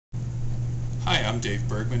Hi, I'm Dave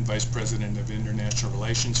Bergman, Vice President of International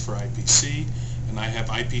Relations for IPC, and I have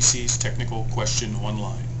IPC's technical question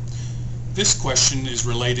online. This question is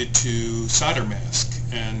related to solder mask,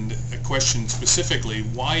 and a question specifically,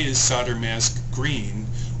 why is solder mask green,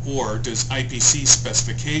 or does IPC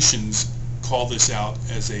specifications call this out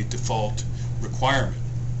as a default requirement?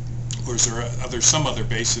 Or is there some other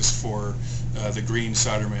basis for the green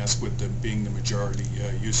solder mask with being the majority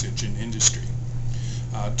usage in industry?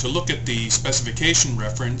 To look at the specification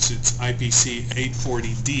reference, it's IPC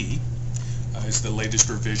 840D is the latest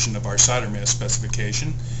revision of our solder mask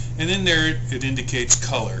specification, and in there it indicates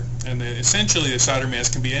color, and essentially the solder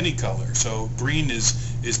mask can be any color. So green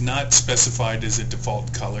is not specified as a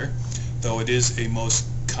default color, though it is a most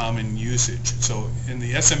common usage. So in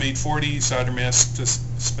the SM840 solder mask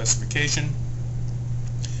specification,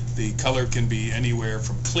 the color can be anywhere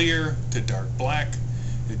from clear to dark black.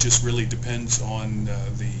 It just really depends on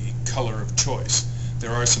the color of choice.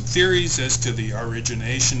 There are some theories as to the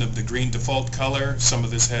origination of the green default color. Some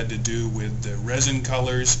of this had to do with the resin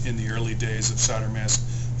colors in the early days of solder mask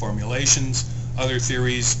formulations. Other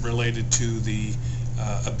theories related to the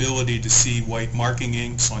ability to see white marking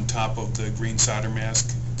inks on top of the green solder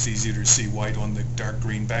mask. It's easier to see white on the dark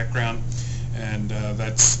green background, and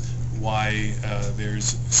that's why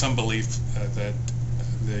there's some belief that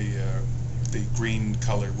the green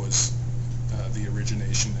color was the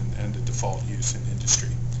origination and the default use in industry.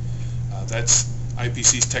 That's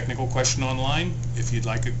IPC's technical question online. If you'd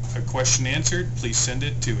like a question answered, please send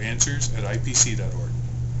it to answers@ipc.org.